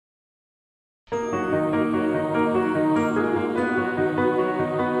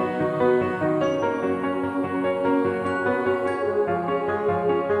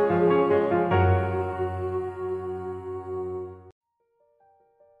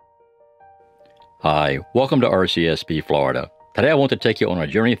Hi, welcome to RCSP Florida. Today I want to take you on a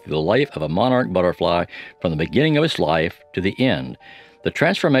journey through the life of a monarch butterfly from the beginning of its life to the end. The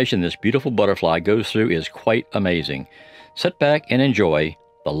transformation this beautiful butterfly goes through is quite amazing. Sit back and enjoy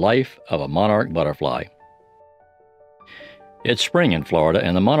the life of a monarch butterfly. It's spring in Florida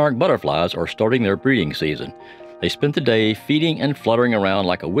and the monarch butterflies are starting their breeding season. They spend the day feeding and fluttering around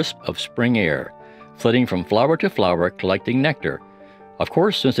like a wisp of spring air, flitting from flower to flower collecting nectar. Of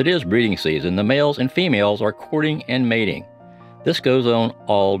course, since it is breeding season, the males and females are courting and mating. This goes on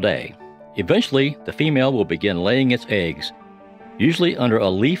all day. Eventually, the female will begin laying its eggs, usually under a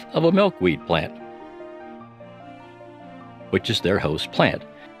leaf of a milkweed plant, which is their host plant.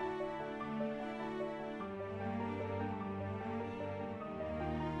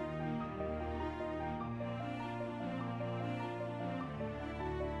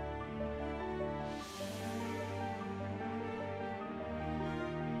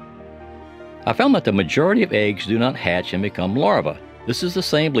 I found that the majority of eggs do not hatch and become larvae. This is the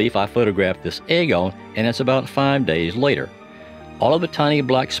same leaf I photographed this egg on, and it's about 5 days later. All of the tiny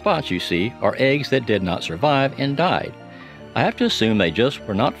black spots you see are eggs that did not survive and died. I have to assume they just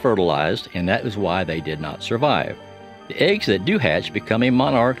were not fertilized, and that is why they did not survive. The eggs that do hatch become a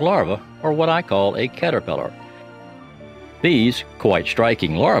monarch larva, or what I call a caterpillar. These, quite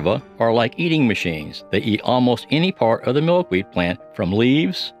striking larvae, are like eating machines. They eat almost any part of the milkweed plant, from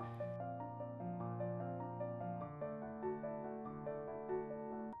leaves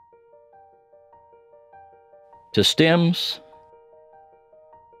to stems,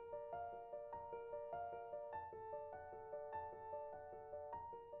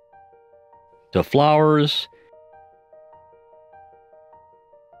 to flowers,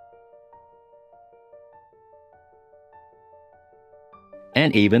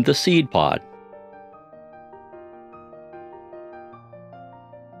 and even the seed pod.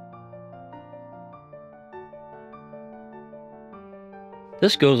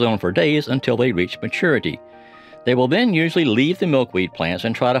 This goes on for days until they reach maturity. They will then usually leave the milkweed plants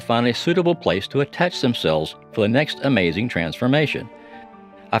and try to find a suitable place to attach themselves for the next amazing transformation.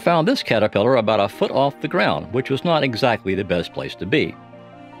 I found this caterpillar about a foot off the ground, which was not exactly the best place to be.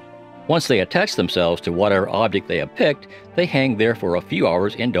 Once they attach themselves to whatever object they have picked, they hang there for a few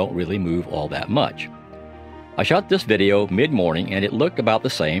hours and don't really move all that much. I shot this video mid-morning and it looked about the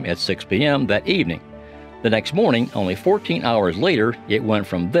same at 6 p.m. that evening. The next morning, only 14 hours later, it went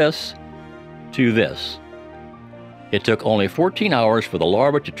from this to this. It took only 14 hours for the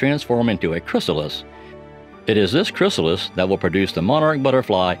larva to transform into a chrysalis. It is this chrysalis that will produce the monarch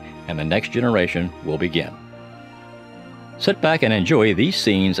butterfly, and the next generation will begin. Sit back and enjoy these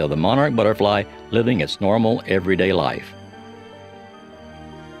scenes of the monarch butterfly living its normal everyday life.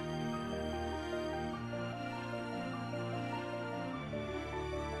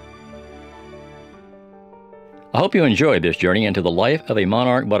 I hope you enjoyed this journey into the life of a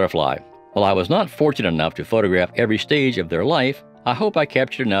monarch butterfly. While I was not fortunate enough to photograph every stage of their life, I hope I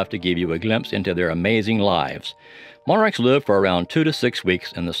captured enough to give you a glimpse into their amazing lives. Monarchs live for around 2 to 6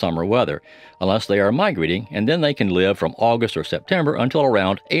 weeks in the summer weather, unless they are migrating, and then they can live from August or September until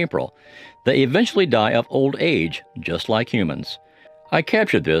around April. They eventually die of old age, just like humans. I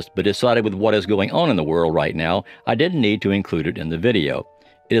captured this, but decided with what is going on in the world right now, I didn't need to include it in the video.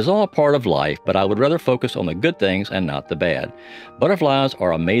 It is all part of life, but I would rather focus on the good things and not the bad. Butterflies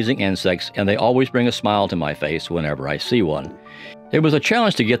are amazing insects, and they always bring a smile to my face whenever I see one. It was a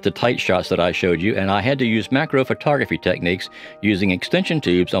challenge to get the tight shots that I showed you, and I had to use macro photography techniques using extension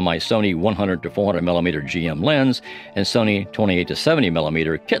tubes on my Sony 100 to 400mm GM lens and Sony 28 to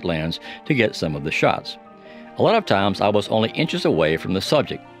 70mm kit lens to get some of the shots. A lot of times I was only inches away from the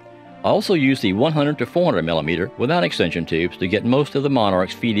subject. I also used the 100 to 400mm without extension tubes to get most of the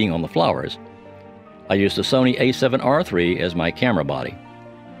monarchs feeding on the flowers. I used the Sony a7R III as my camera body.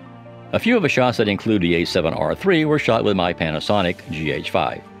 A few of the shots that include the a7R III were shot with my Panasonic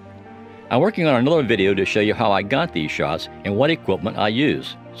GH5. I'm working on another video to show you how I got these shots and what equipment I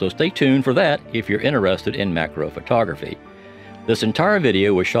use, so stay tuned for that if you're interested in macro photography. This entire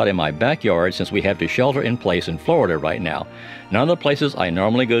video was shot in my backyard since we have to shelter in place in Florida right now. None of the places I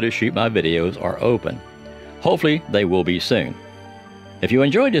normally go to shoot my videos are open. Hopefully they will be soon. If you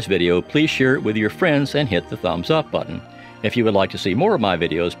enjoyed this video, please share it with your friends and hit the thumbs up button. If you would like to see more of my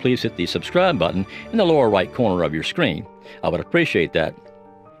videos, please hit the subscribe button in the lower right corner of your screen. I would appreciate that.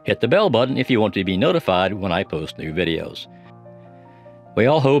 Hit the bell button if you want to be notified when I post new videos. We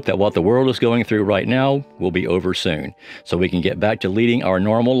all hope that what the world is going through right now will be over soon, so we can get back to leading our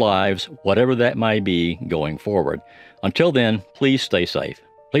normal lives, whatever that might be, going forward. Until then, please stay safe.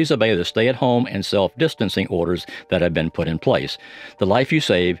 Please obey the stay-at-home and self-distancing orders that have been put in place. The life you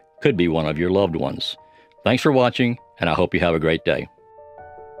save could be one of your loved ones. Thanks for watching, and I hope you have a great day.